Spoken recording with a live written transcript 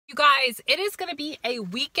You guys, it is going to be a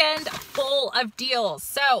weekend full of deals.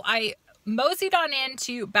 So I moseyed on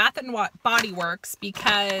into Bath and Body Works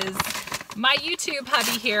because my YouTube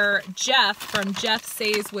hubby here, Jeff from Jeff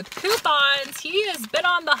Saves with Coupons, he has been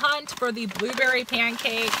on the hunt for the blueberry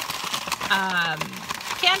pancake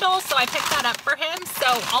candles, so I picked that up for him.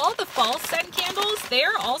 So all the fall scent candles,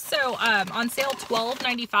 they're also on sale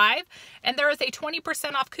 $12.95, and there is a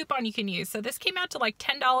 20% off coupon you can use. So this came out to like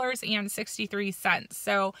 $10.63.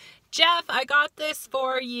 So Jeff, I got this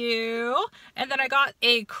for you. And then I got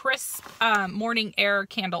a crisp morning air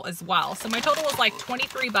candle as well. So my total was like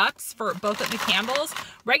 23 bucks for both of the candles.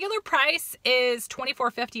 Regular price is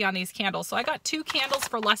 $24.50 on these candles. So I got 2 candles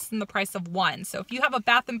for less than the price of 1. So if you have a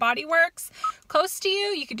Bath and Body Works close to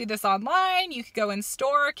you, you could do this online. You could go in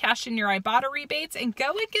store, cash in your Ibotta rebates, and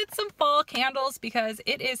go and get some fall candles because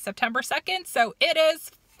it is September 2nd. So it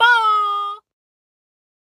is fall.